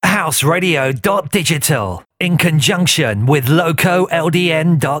houseradio.digital in conjunction with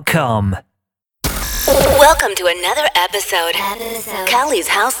locoldn.com. Welcome to another episode Cali's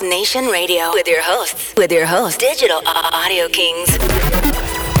House Nation Radio with your hosts, Digital Audio Kings.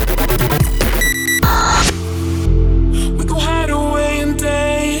 We go hide away in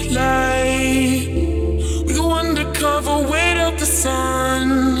daylight. We go undercover, wait up the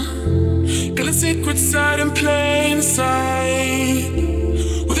sun. Got a secret side in plain sight.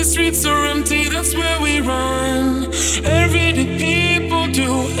 Where the streets are empty, that's where we run. Everyday people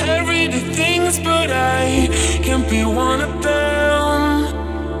do everyday things, but I can't be one of them.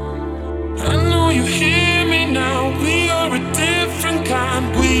 I know you hear me now. We are a different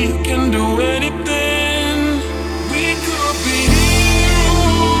kind. We can do anything. We could be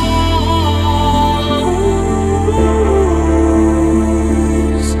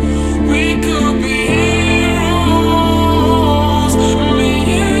heroes. We could be heroes. Me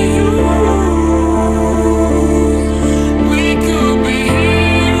and you. We could be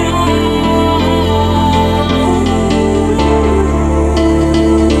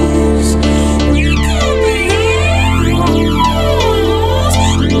heroes. We could be heroes.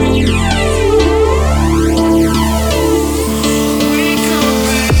 Me and you.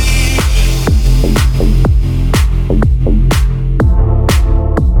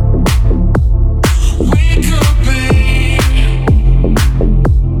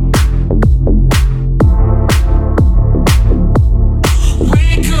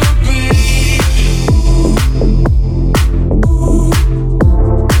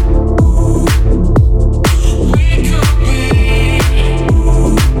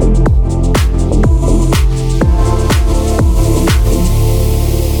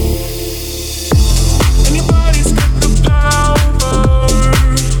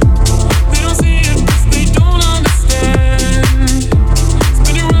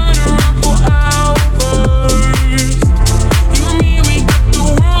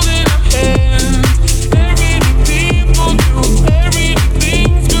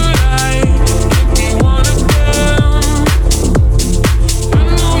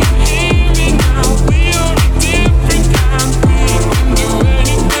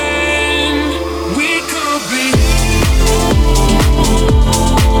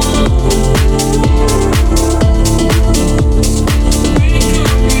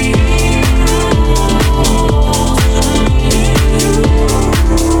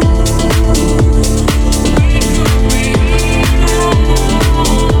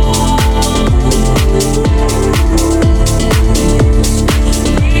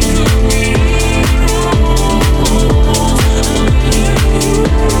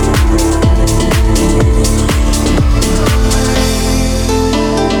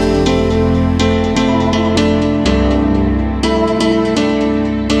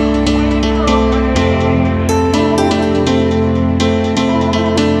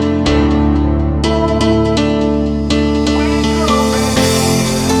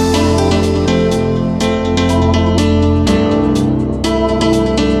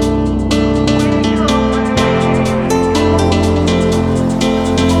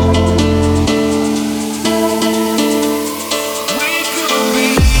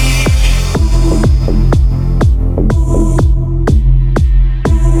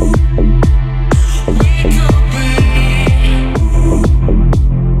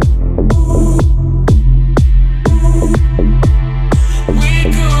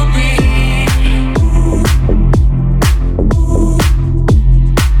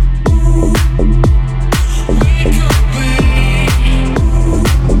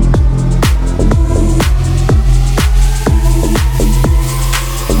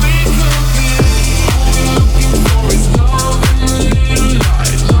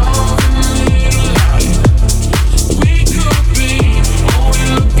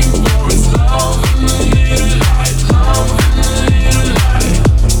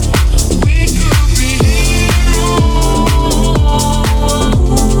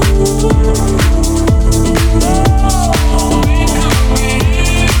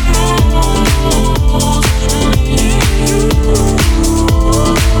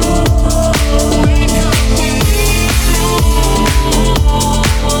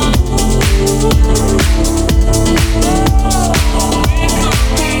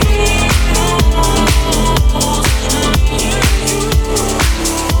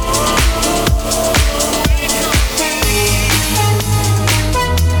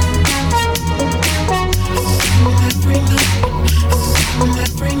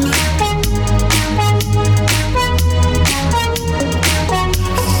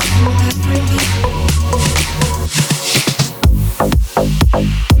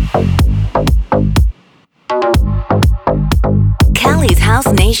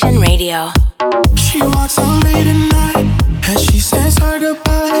 Nation Radio. She walks on late at night as she says her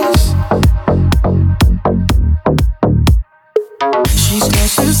goodbyes. She's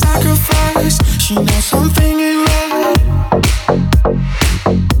close to sacrifice. She knows something ain't right.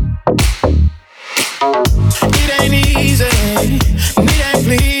 It ain't easy, and it ain't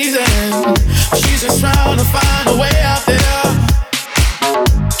pleasing. She's just trying to find a way out there.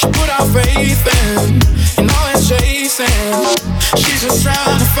 She put our faith in always chasing. She's just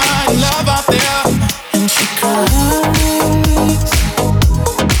trying to find love out there. And she cries,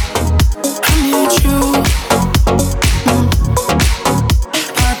 I need you.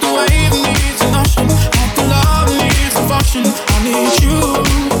 Like the wave needs an ocean, like the love needs devotion. I need you.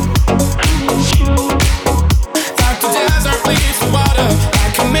 Like the desert needs the water,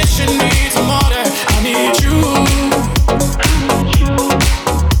 like a mission needs a mortar. I need you.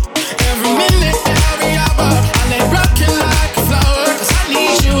 Every minute, every hour, I lay rocking like a flower. 'Cause I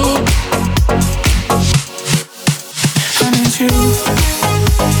need you. I need you.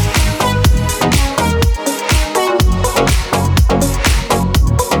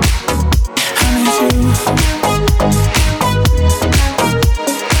 I need you.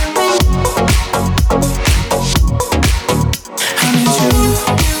 I need you.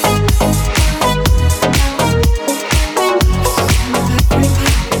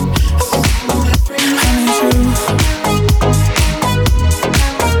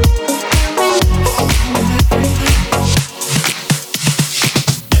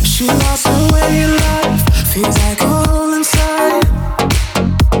 She lost her way in life, feels like a hole inside.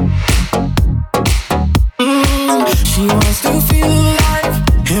 She wants to feel alive,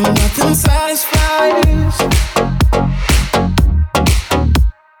 and nothing satisfies.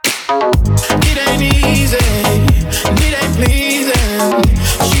 It ain't easy, and it ain't pleasing.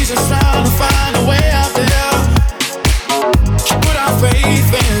 She's just trying to find a way out there. She put our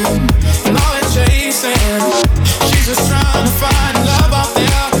faith in always chasing. She's just trying to find love out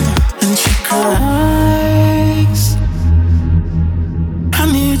there. And she cries, I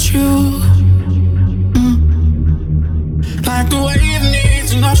need you. Like the wave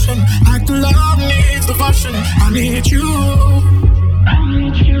needs an ocean, like the love needs devotion. I need you. I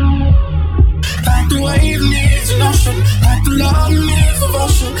need you. Like the wave needs an ocean, like the love needs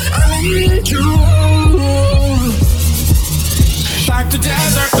devotion. I need you. Like the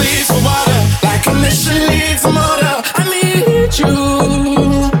desert needs the water, like a mission needs a motor. I need you.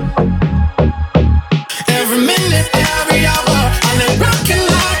 Every minute, every hour, I lay rocking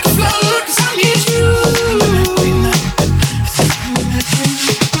like a flower. 'Cause I need you.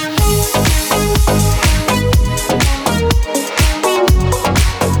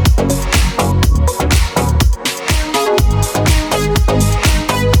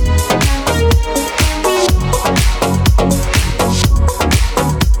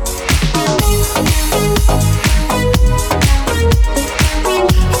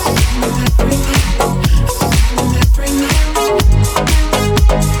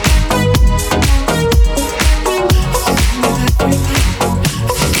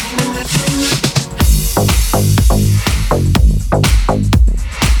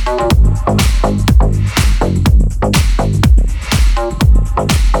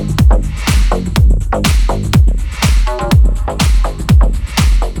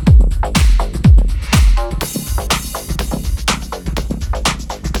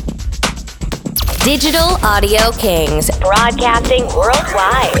 Digital Audio Kings, broadcasting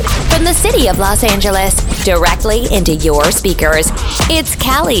worldwide from the city of Los Angeles, directly into your speakers. It's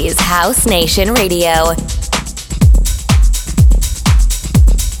Cali's House Nation Radio.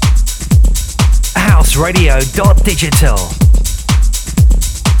 houseradio.digital.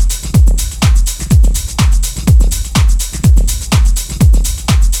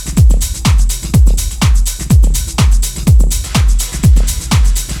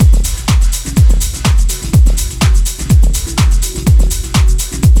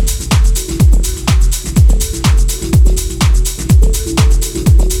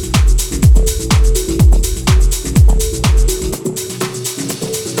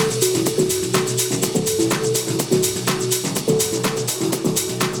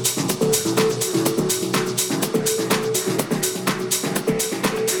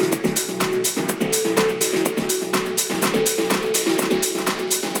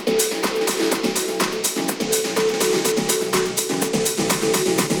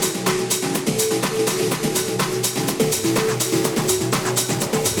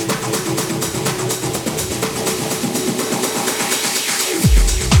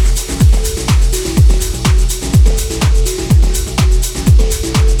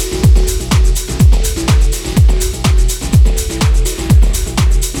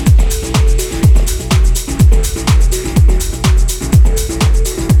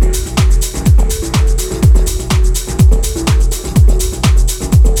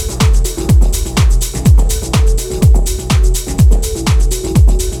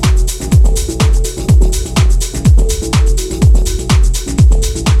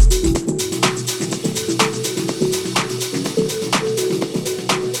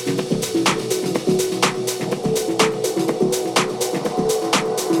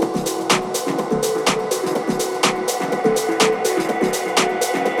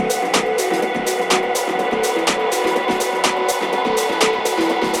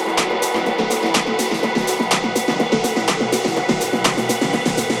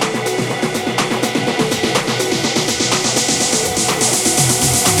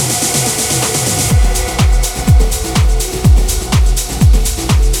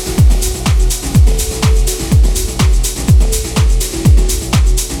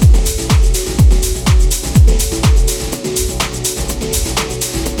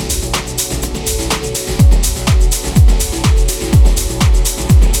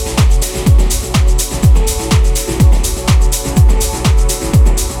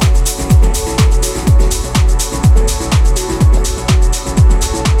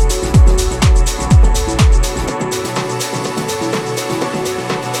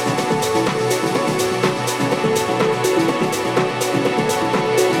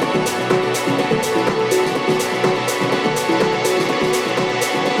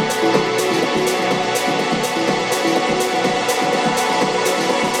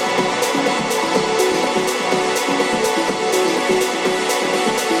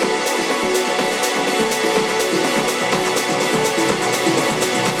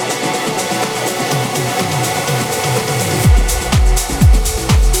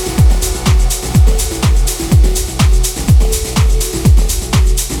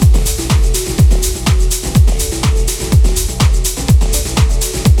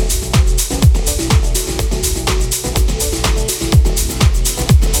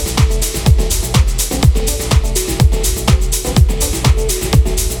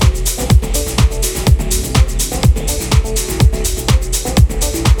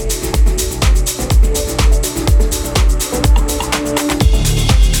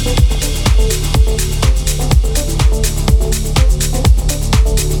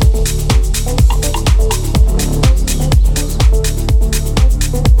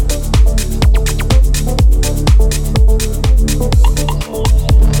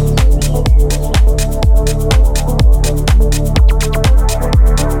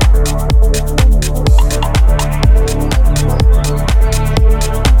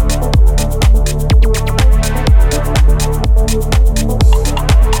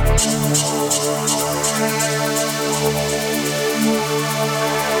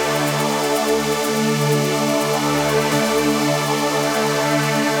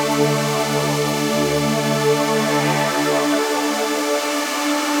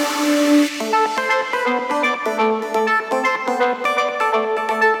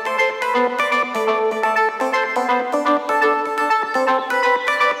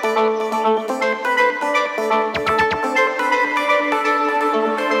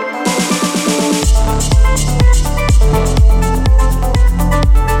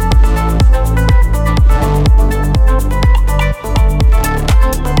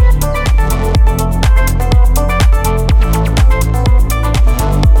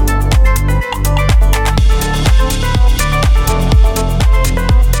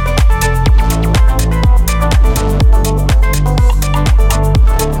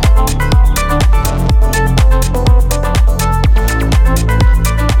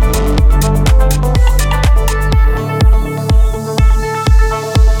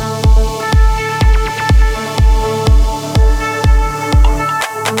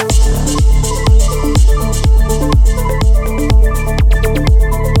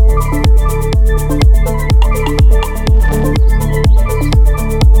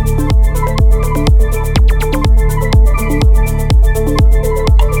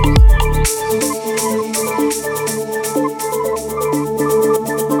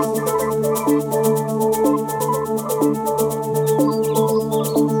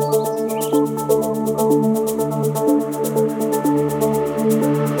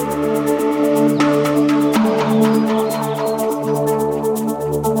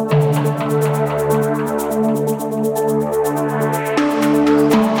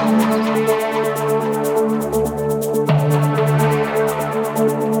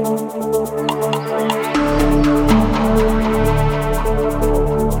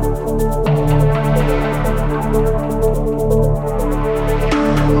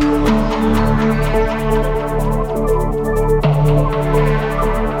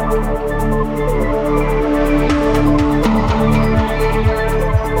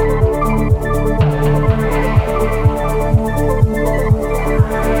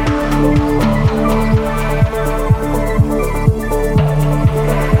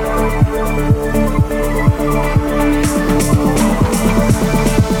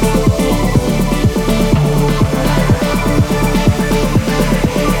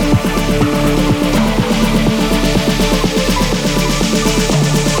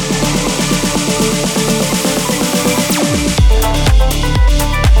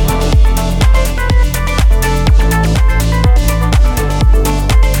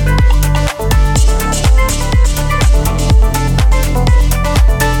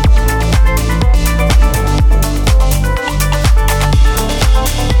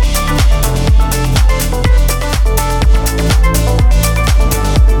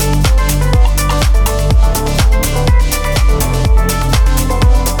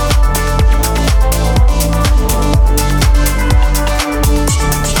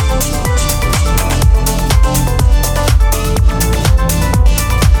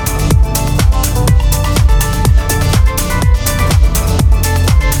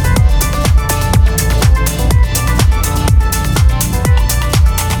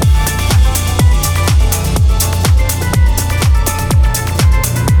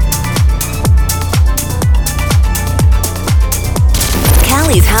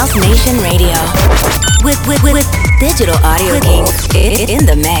 Digital Audio Kings in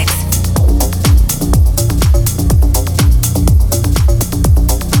the mix.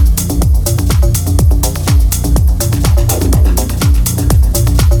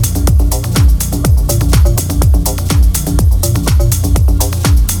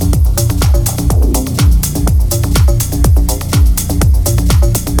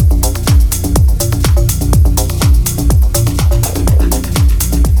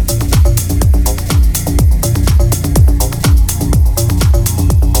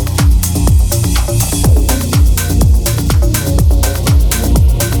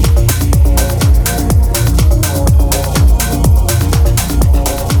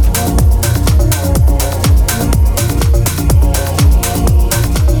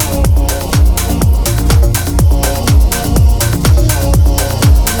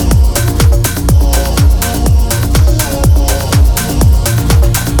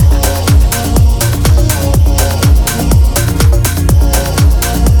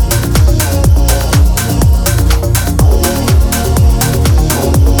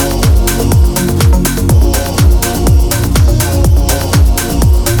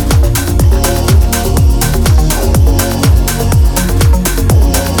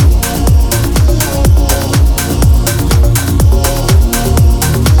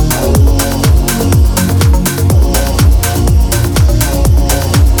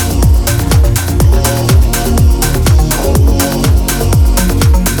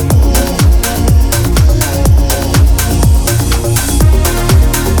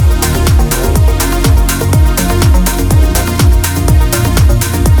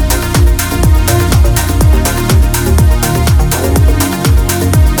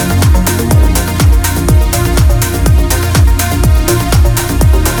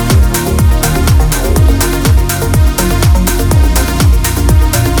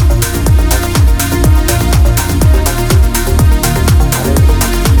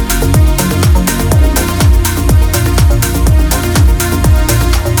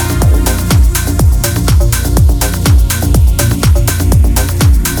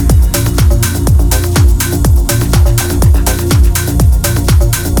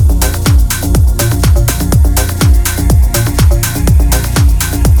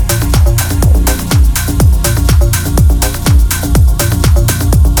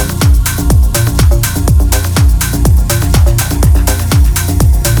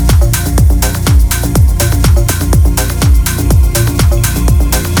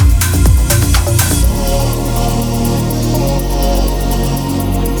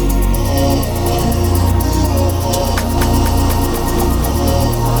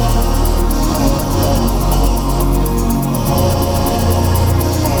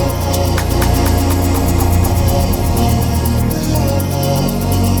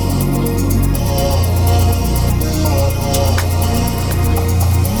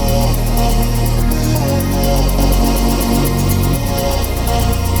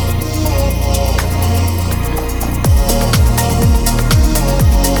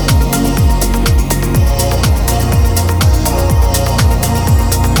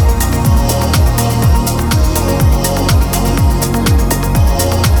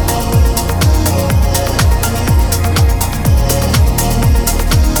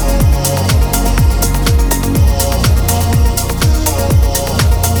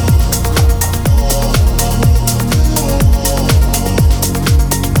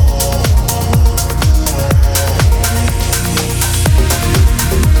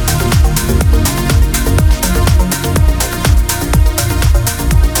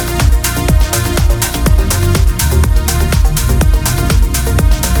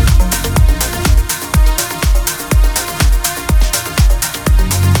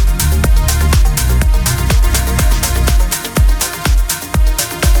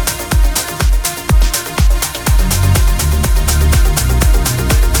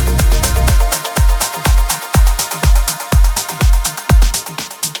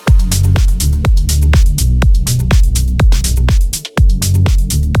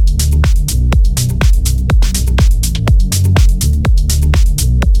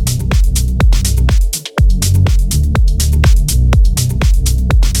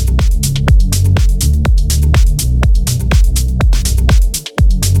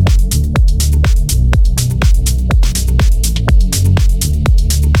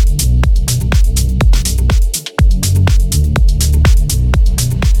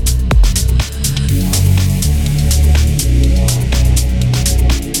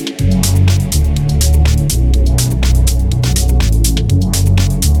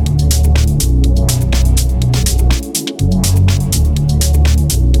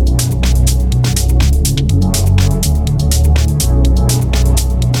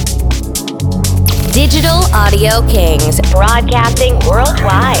 Digital Audio Kings, broadcasting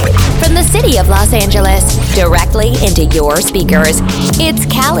worldwide. From the city of Los Angeles, directly into your speakers. It's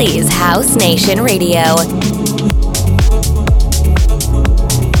Cali's House Nation Radio.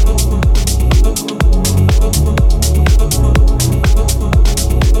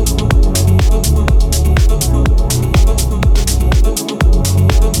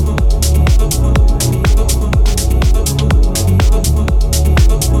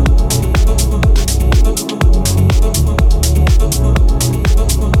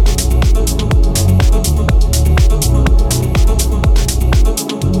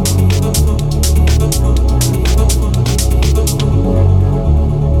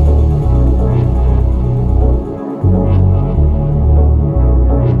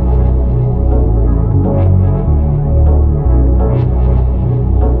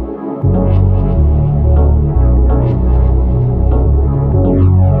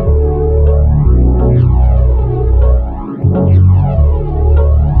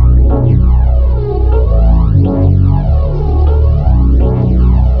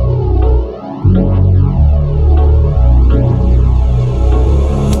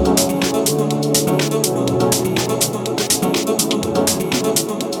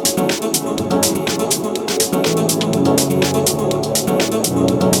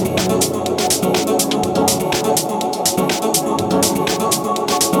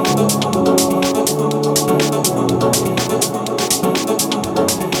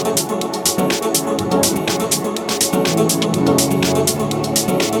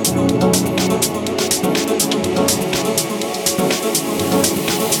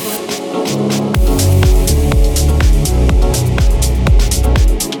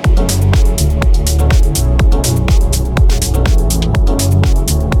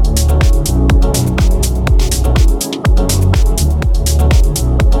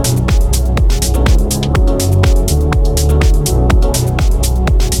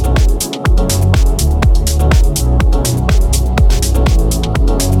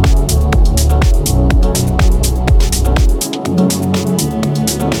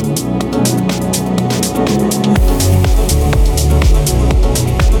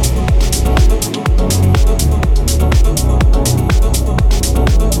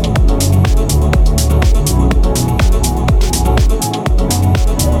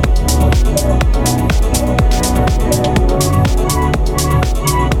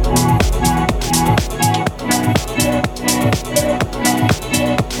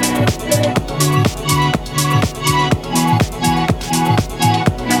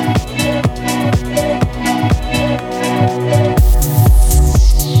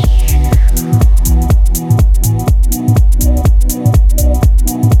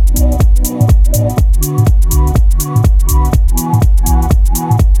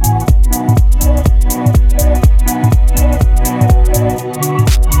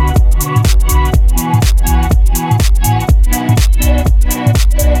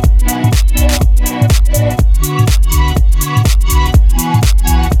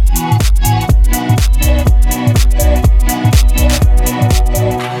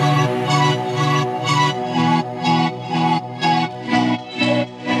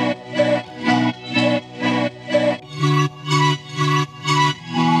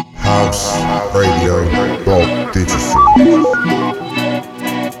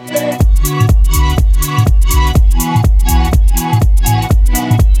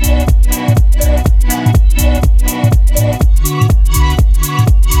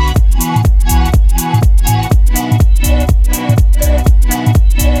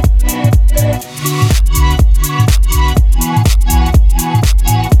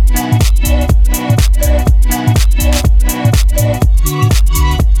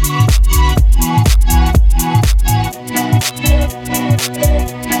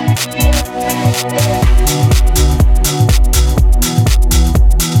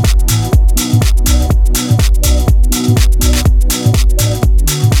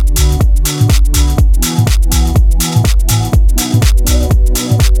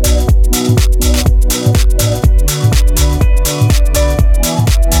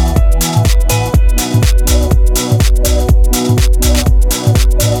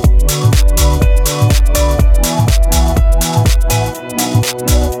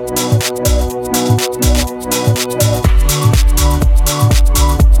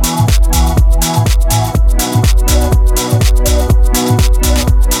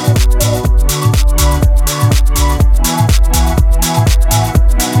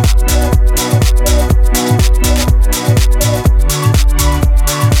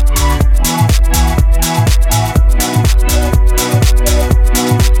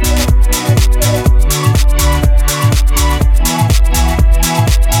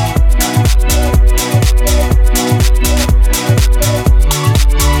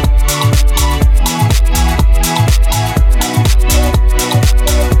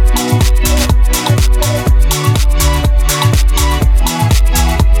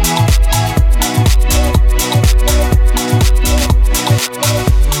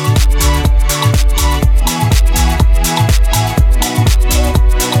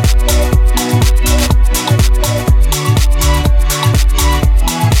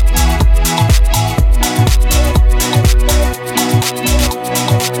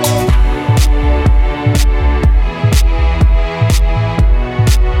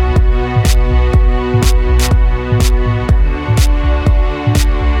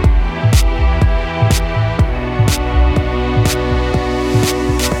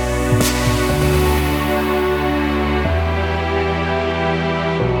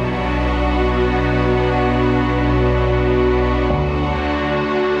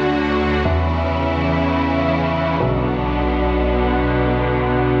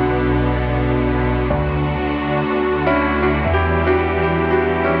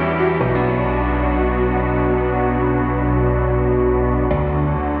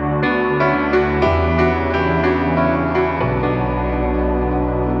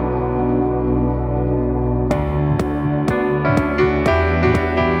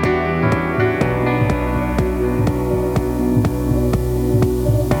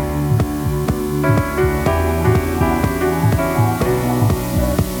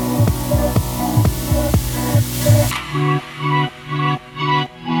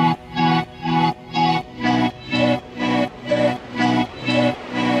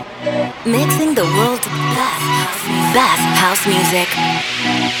 the world's best house music.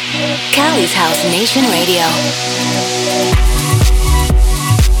 Cali's House Nation Radio.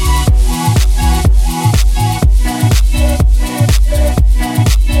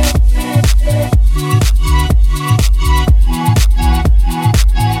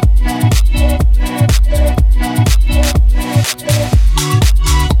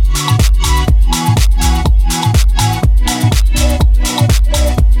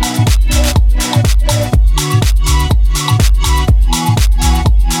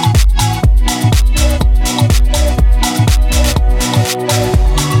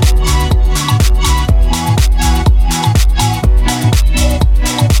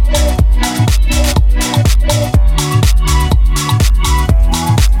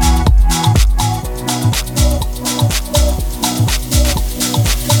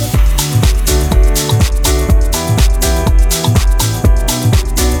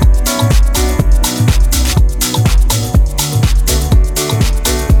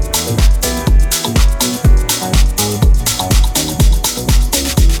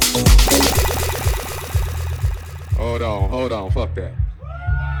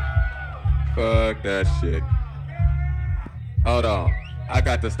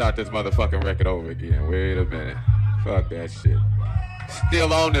 To start this motherfucking record over again. Wait a minute. Fuck that shit.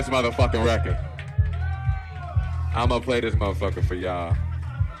 Still on this motherfucking record. I'm gonna play this motherfucker for y'all.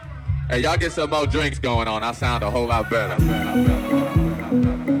 Hey, y'all get some more drinks going on. I sound a whole lot better.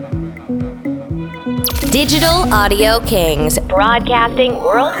 Digital Audio Kings, broadcasting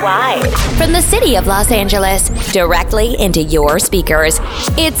worldwide. From the city of Los Angeles, directly into your speakers.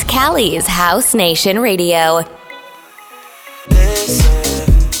 It's Cali's House Nation Radio.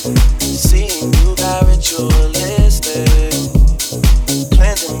 Ritualistic,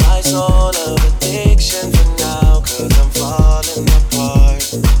 cleansing my soul of addiction for now, 'cause I'm falling apart.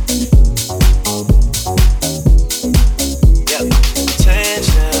 Yep,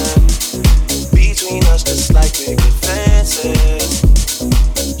 tension between us just like picket fences.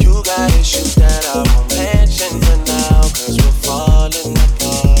 You got issues that I won't mention for now, 'cause we're falling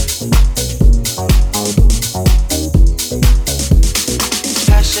apart.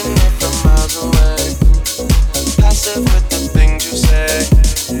 Passionate from miles away, passive with the things you say,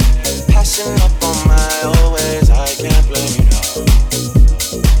 passing up on my old ways. I can't blame you,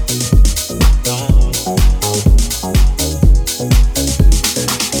 no.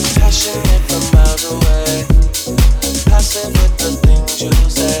 Passionate from miles away, passive with the things you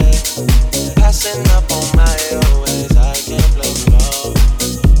say, passing up on my old ways. I can't blame you, no.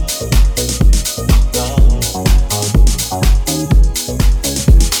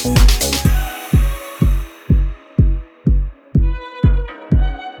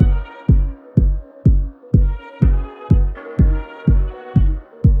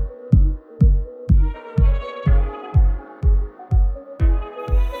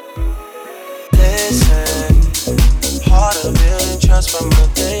 From a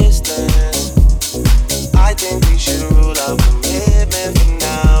distance, I think we should rule out commitment for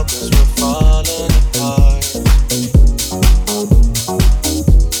now, 'cause we're falling apart.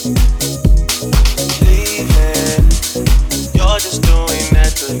 Leaving, you're just doing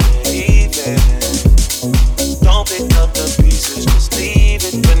that to get even. Don't pick up the pieces, just leave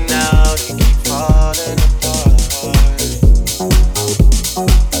it for now. They keep falling apart.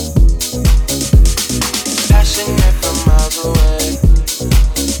 Passionate from miles away,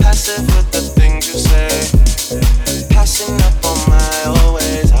 passive with the things you say, passing up on my old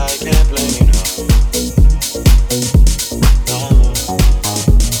ways. I can't blame you, no.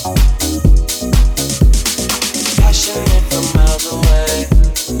 Passionate from miles away,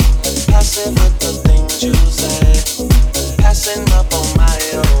 passive with the things you say, passing up on my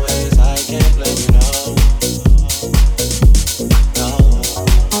old ways. I can't blame you, no.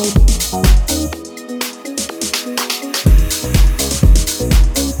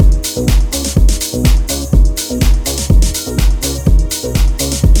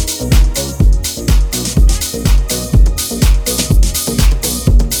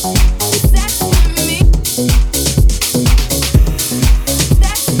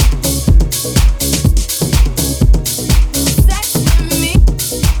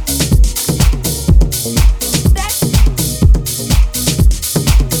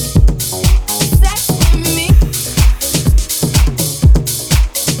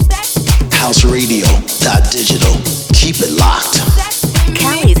 Digital. Keep it locked.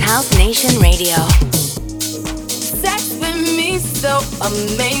 Cali's House Nation Radio. Sex with me so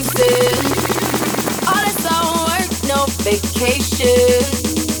amazing. All this all work, no vacation.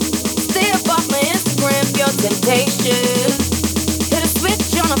 Stay up off my Instagram, pure temptation. Hit a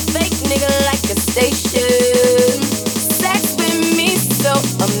switch on a fake nigga like a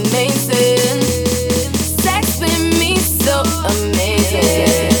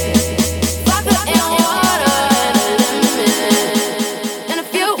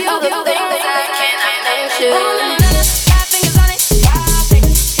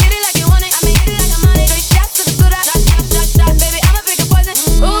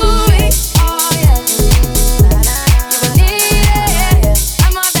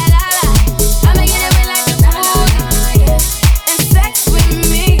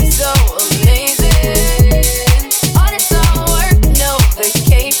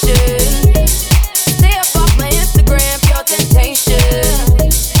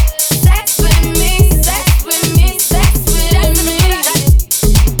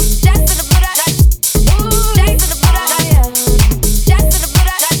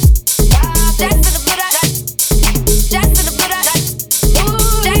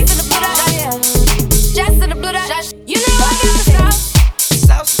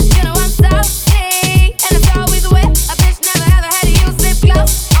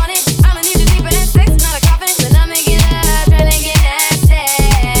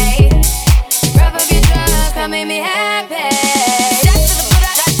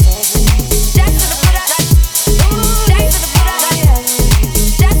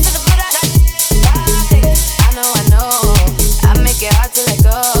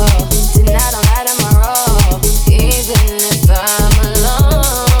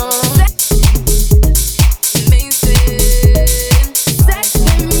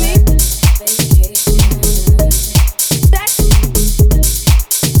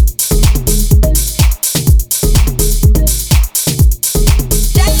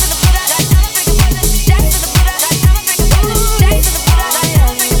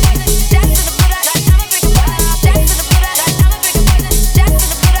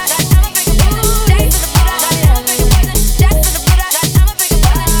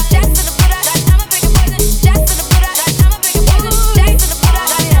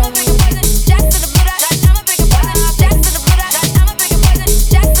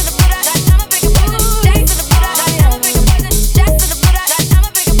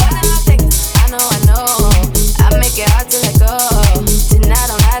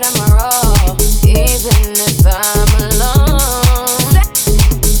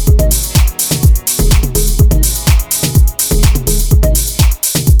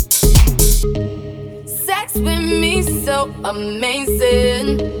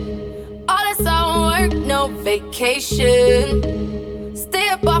amazing. All this all work, no vacation. Stay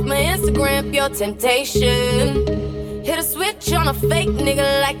up off my Instagram, pure temptation. Hit a switch on a fake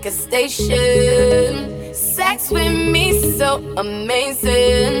nigga like a station. Sex with me so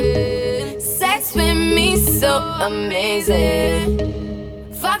amazing. Sex with me so amazing.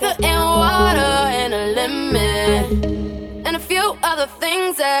 Vodka and water and a lemon. And a few other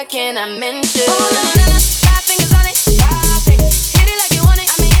things I cannot mention. Oh, no, no, no. Got fingers on it. Hit it like you want it. I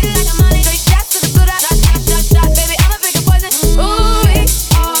mean, hit it like I'm on it. Three shots to the good shot, shot, shot. Baby, I'ma pick a poison. Ooh, yeah.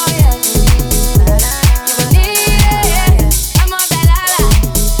 Oh, yeah.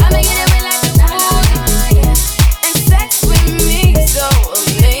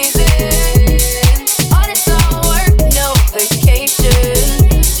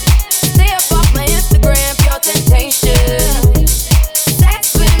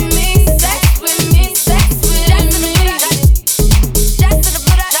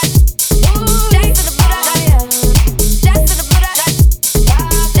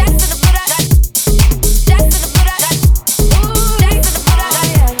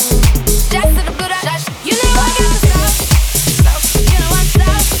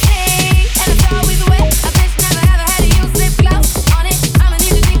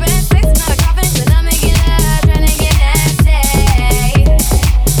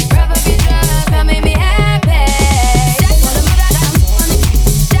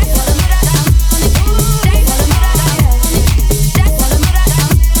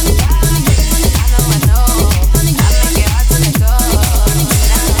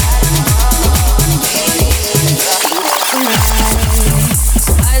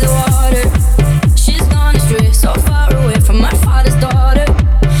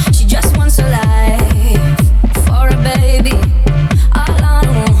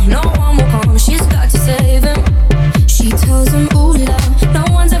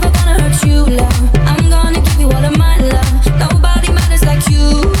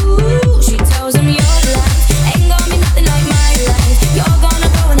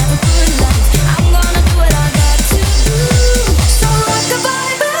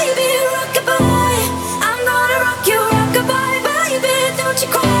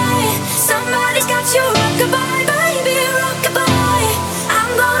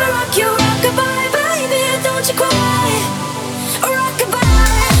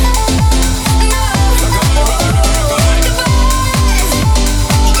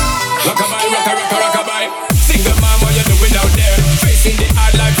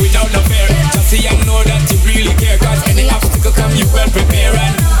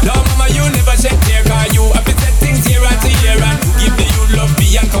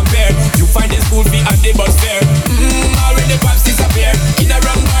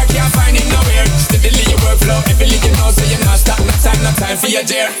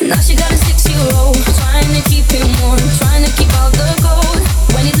 Now she got a 6-year-old, trying to keep him warm, trying to keep all the gold.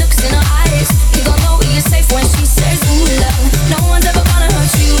 When he looks in her eyes, he gon' know he is safe when she says, ooh, love. No one's ever gonna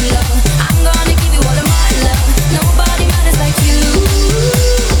hurt you, love. I'm gonna give you all of my love. Nobody matters like you.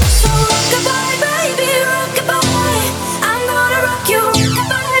 So rockabye, baby, rockabye. I'm gonna rock you,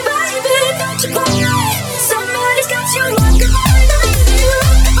 rockabye, baby. Don't you cry. Somebody's got you, rockabye, baby,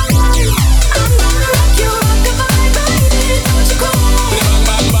 rockabye. I'm gonna rock you, rockabye, baby. Don't you cry.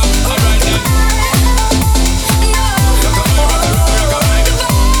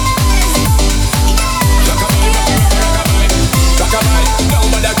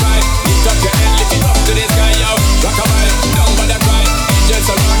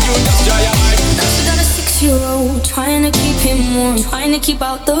 Trying to keep him warm, trying to keep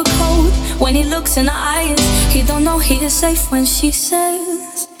out the cold. When he looks in her eyes, he don't know he is safe when she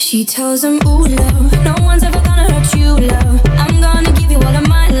says. She tells him, ooh, love. No one's ever gonna hurt you, love. I'm gonna give you all of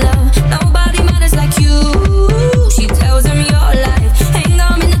my love. Nobody matters like you. She tells him your life ain't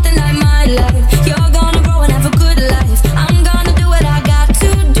gonna be nothing like my life. You're gonna grow and have a good life. I'm gonna do what I got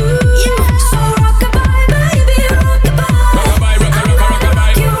to do. Yeah. So rockabye, baby, rockabye. Rockabye,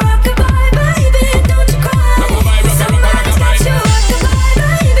 rockabye, you rockabye, baby. Don't you cry. Somebody's got you, rockabye,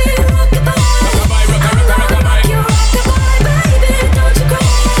 baby, rockabye. Rockabye, rockabye, you rockabye, baby. Don't you cry.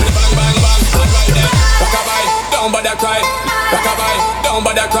 Bang, bang, bang, right there. Rockabye, don't bother cry. Rockabye, don't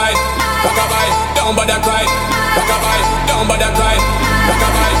bother cry. Rockabye, don't bother cry. Rockabye, don't bother cry.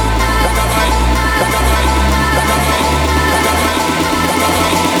 Rockabye, rockabye, rockabye, rockabye,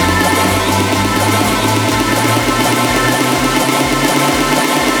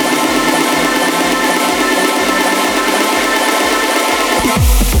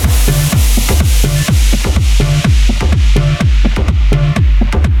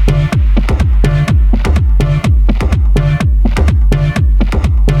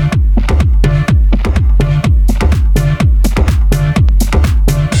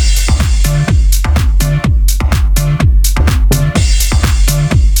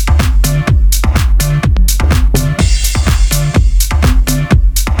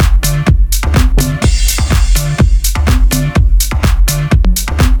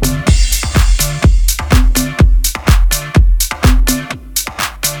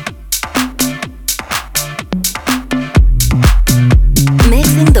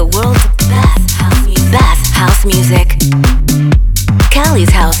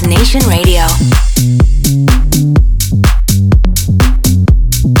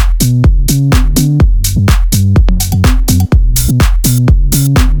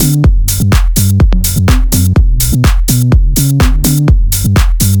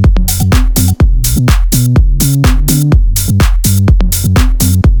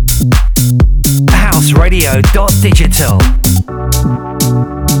 Digital.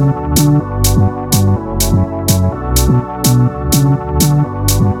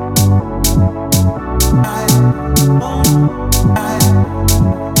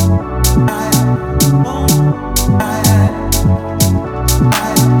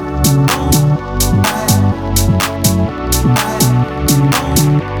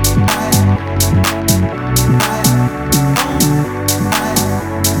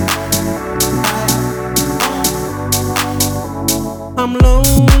 I'm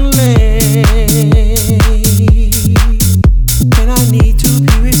lonely and I need to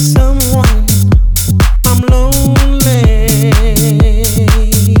be with someone. I'm lonely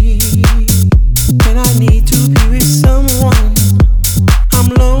and I need to be with someone. I'm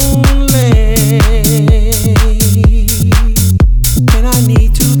lonely and I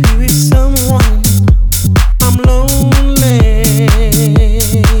need to be with someone. I'm lonely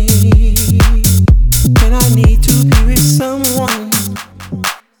and I need to be with someone.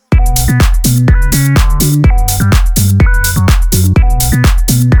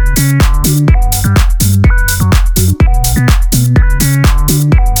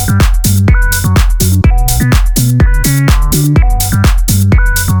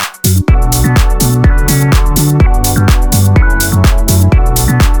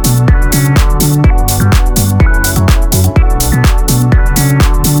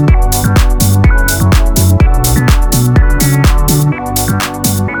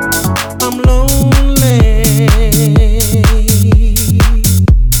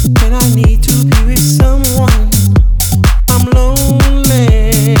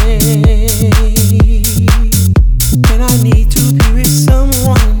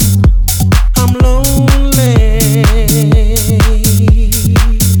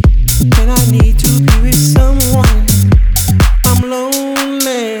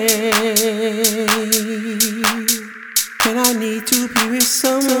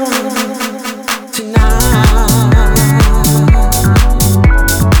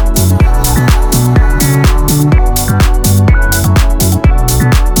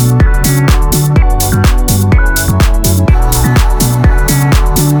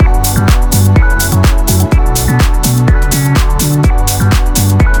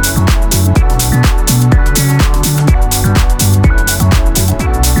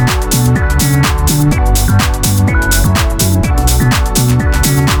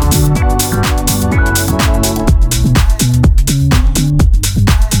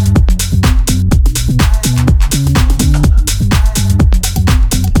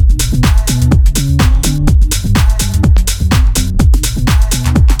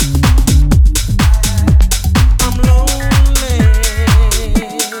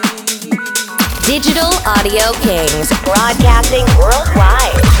 Audio Kings, broadcasting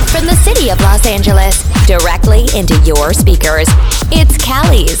worldwide from the city of Los Angeles, directly into your speakers. It's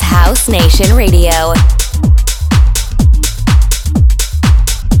Cali's House Nation Radio.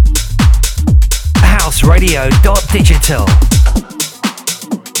 houseradio.digital.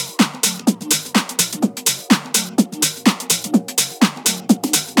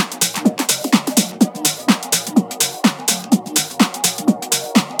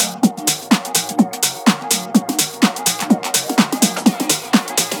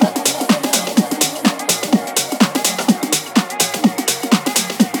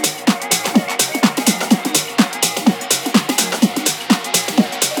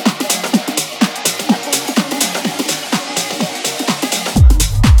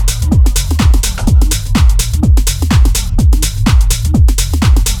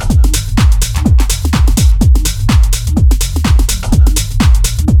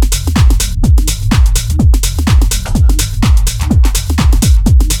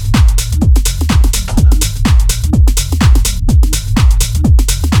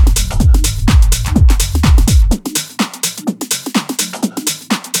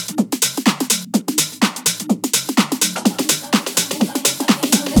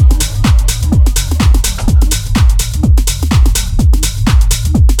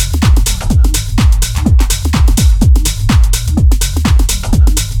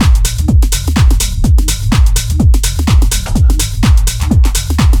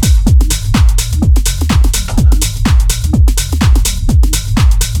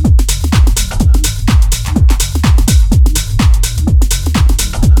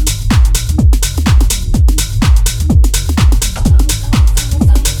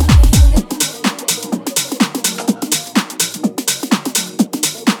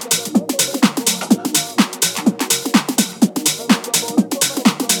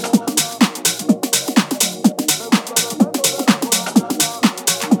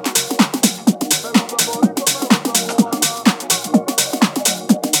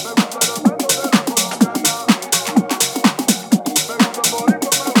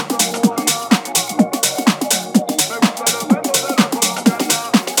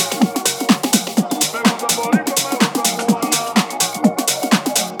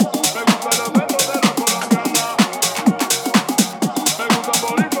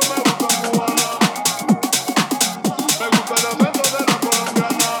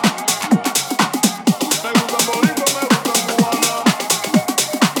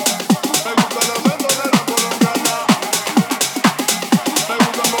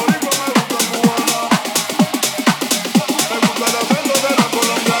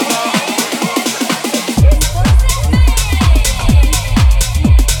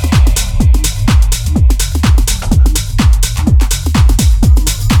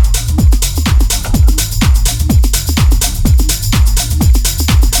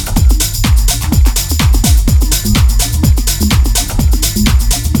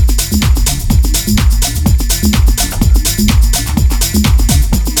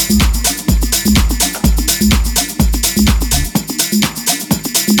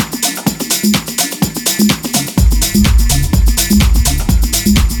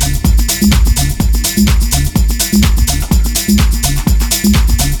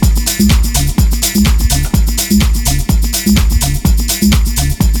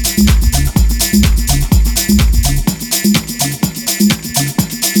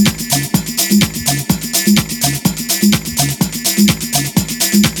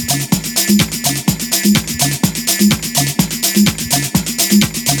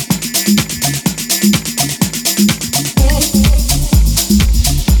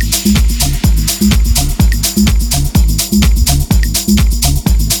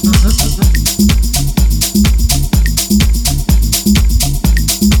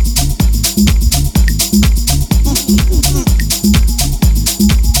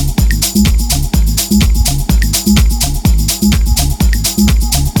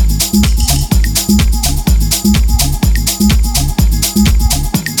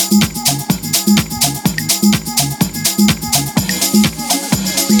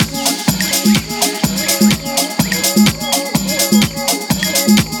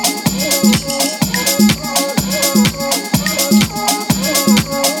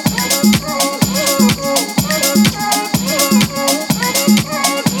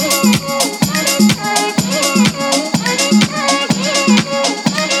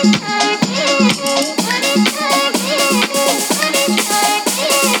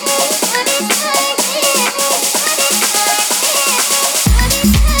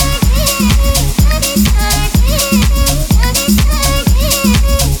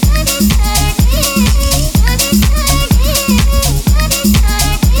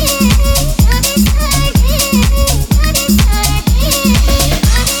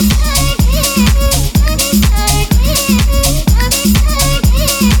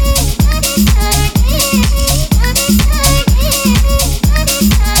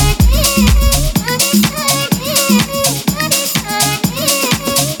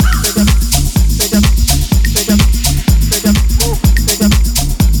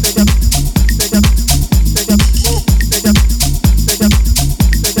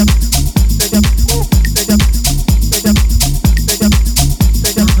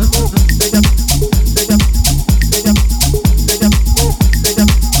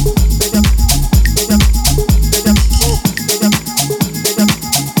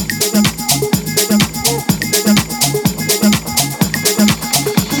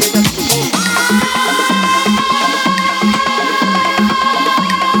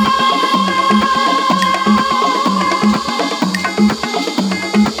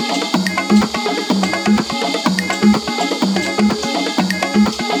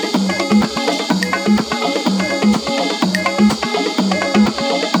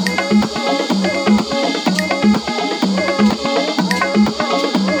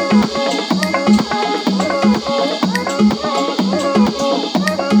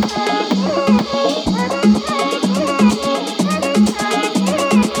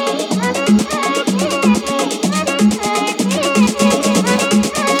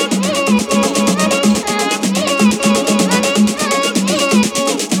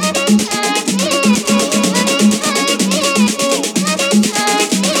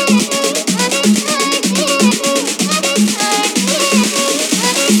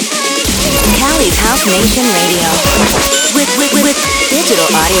 Nation Radio with Digital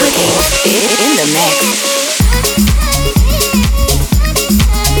Audio Kings in the mix.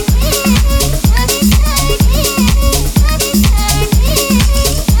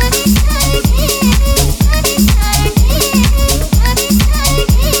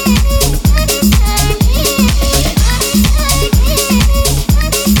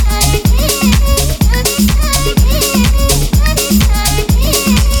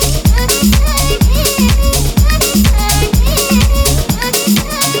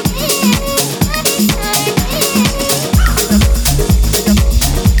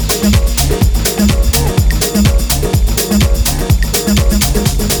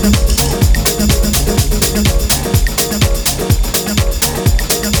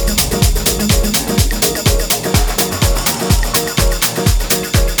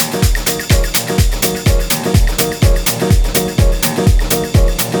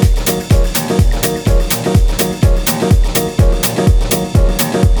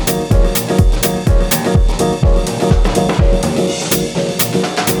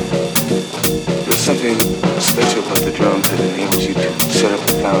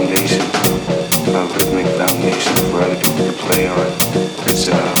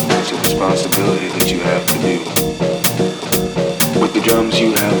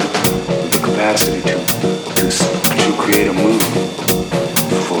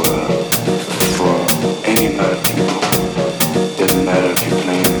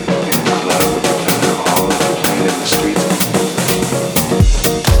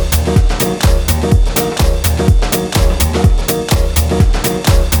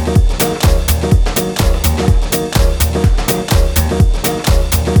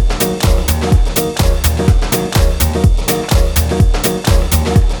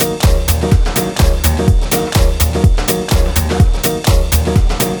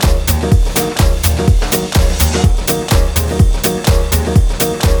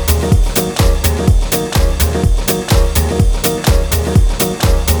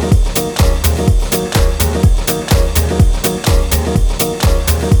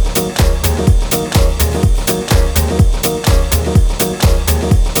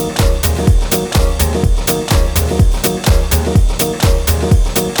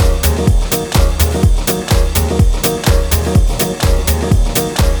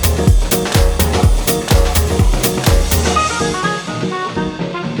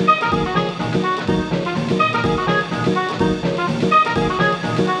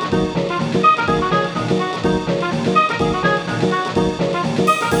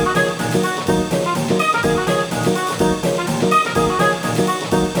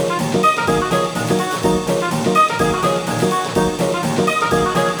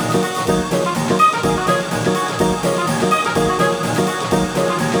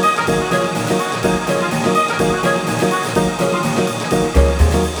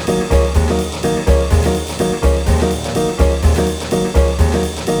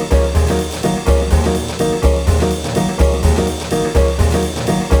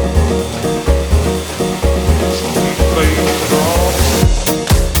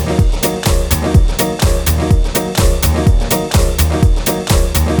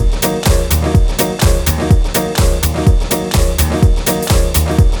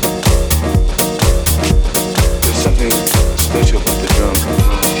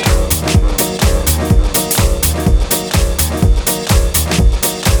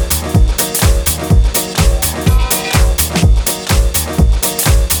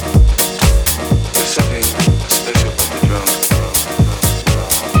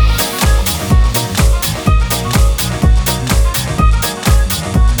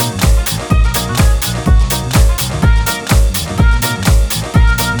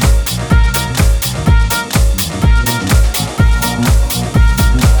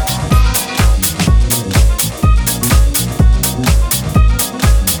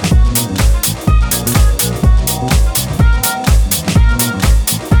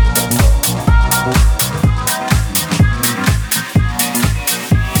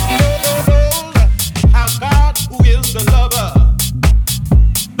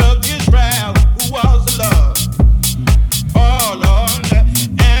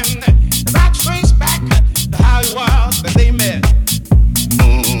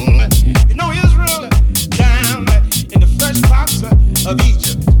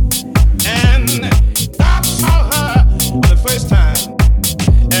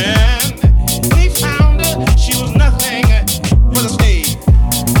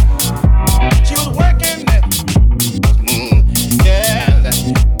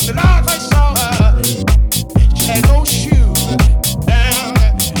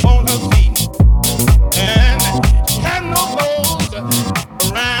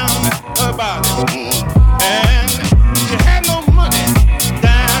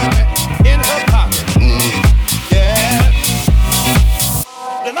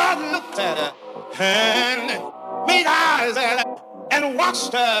 and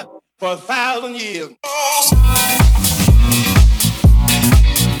watched her for 1,000 years.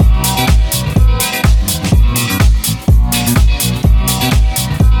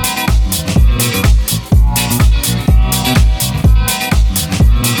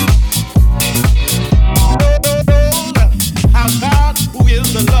 How God, who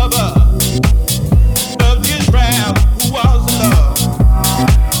is the lover of Israel, who was the love.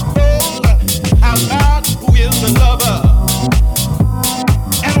 How God, who is the lover,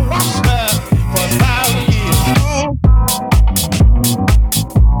 and watched her for 1,000 years.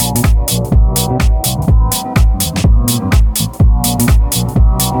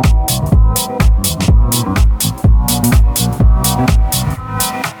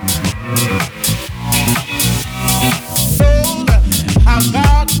 How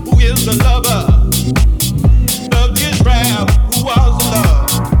God, who is the lover of Israel, who was the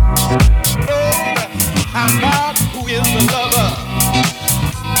love. How God, who is the lover,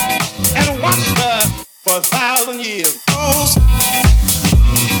 and watched her for 1,000 years.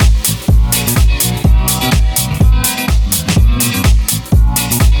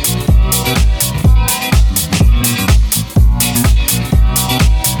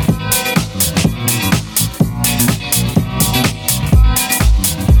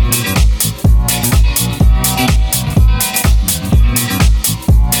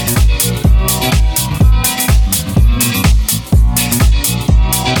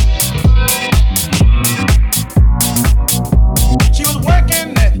 She was working,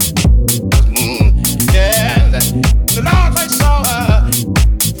 yeah. The Lord I saw her.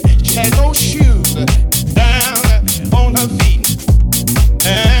 She had no shoes down on her feet,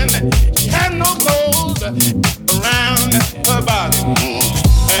 and she had no clothes around her body,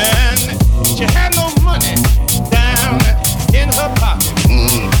 and she had no money down in her pocket.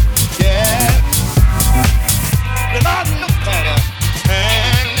 Yeah, the Lord looked at her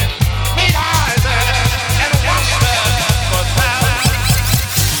and made eyes at her and watched her for 1,000.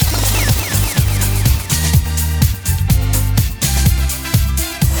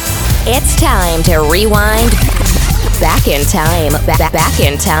 It's time to rewind back in time, back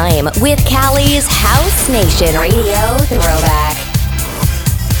in time with Cali's House Nation Radio Throwback.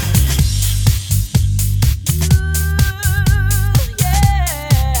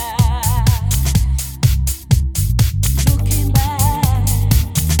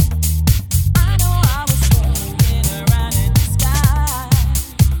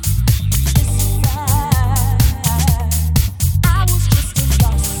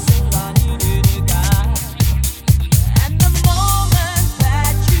 Moment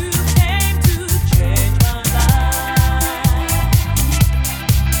that you came to change my life.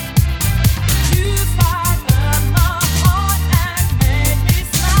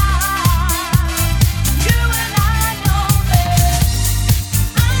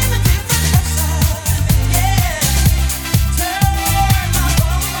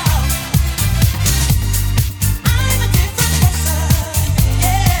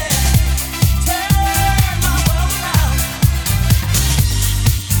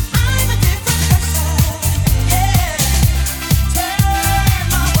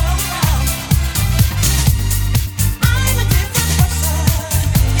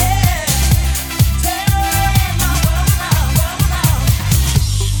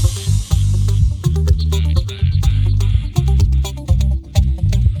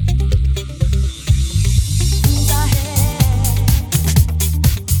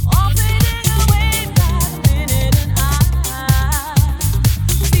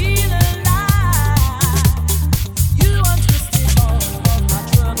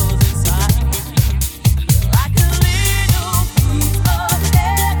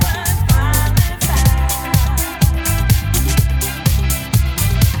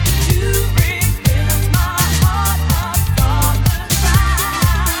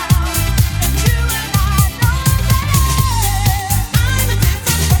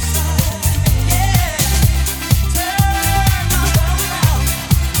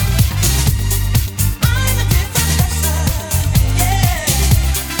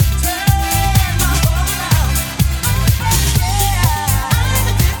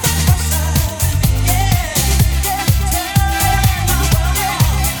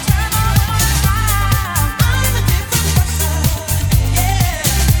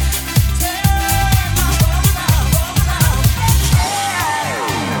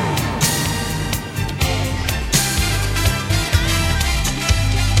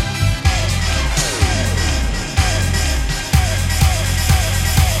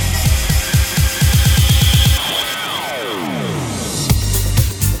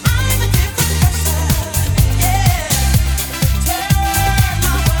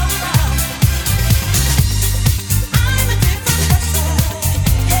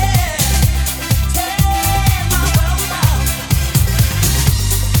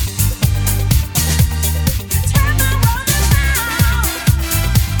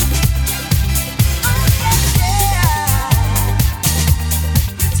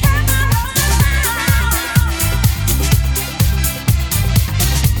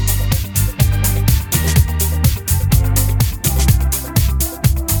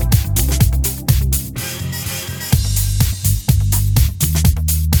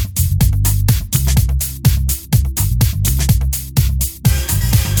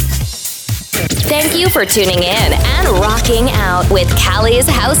 Thank you for tuning in and rocking out with Cali's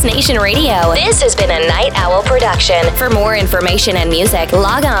House Nation Radio. This has been a Night Owl production. For more information and music,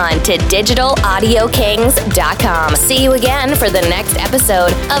 log on to digitalaudiokings.com. See you again for the next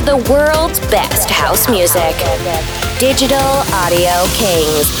episode of the world's best house music. Digital Audio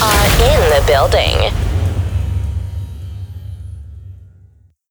Kings are in the building.